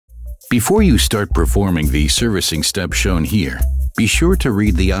Before you start performing the servicing steps shown here, be sure to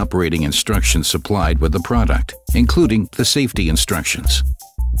read the operating instructions supplied with the product, including the safety instructions.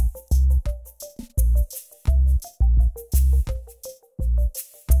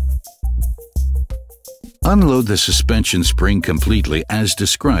 Unload the suspension spring completely as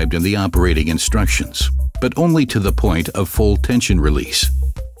described in the operating instructions, but only to the point of full tension release.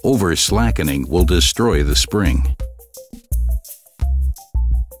 Over-slackening will destroy the spring.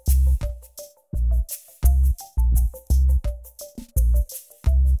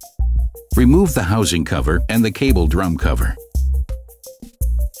 Remove the housing cover and the cable drum cover.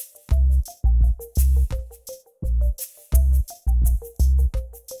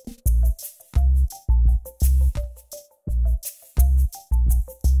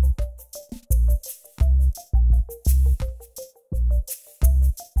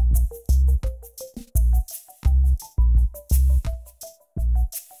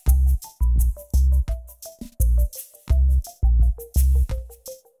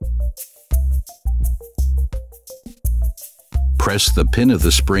 Press the pin of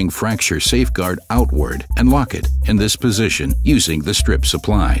the spring fracture safeguard outward and lock it in this position using the strip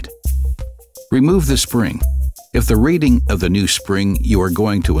supplied. Remove the spring. If the rating of the new spring you are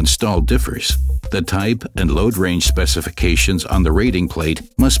going to install differs, the type and load range specifications on the rating plate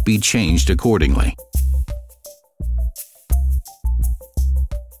must be changed accordingly.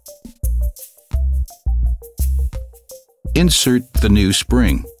 Insert the new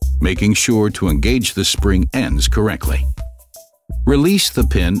spring, making sure to engage the spring ends correctly. Release the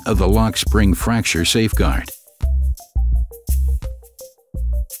pin of the lock spring fracture safeguard.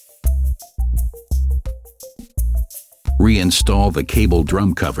 Reinstall the cable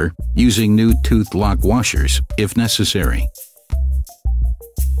drum cover using new tooth lock washers if necessary.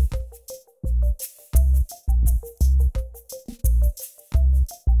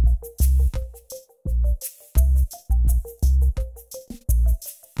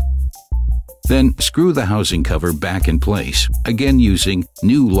 Then screw the housing cover back in place, again using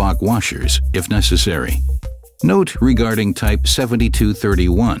new lock washers if necessary. Note regarding Type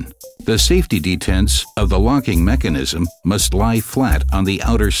 7231, the safety detents of the locking mechanism must lie flat on the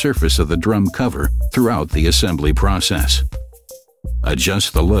outer surface of the drum cover throughout the assembly process.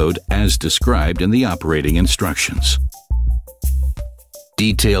 Adjust the load as described in the operating instructions.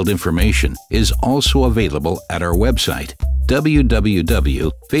 Detailed information is also available at our website,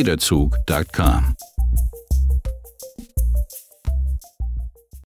 www.federzug.com.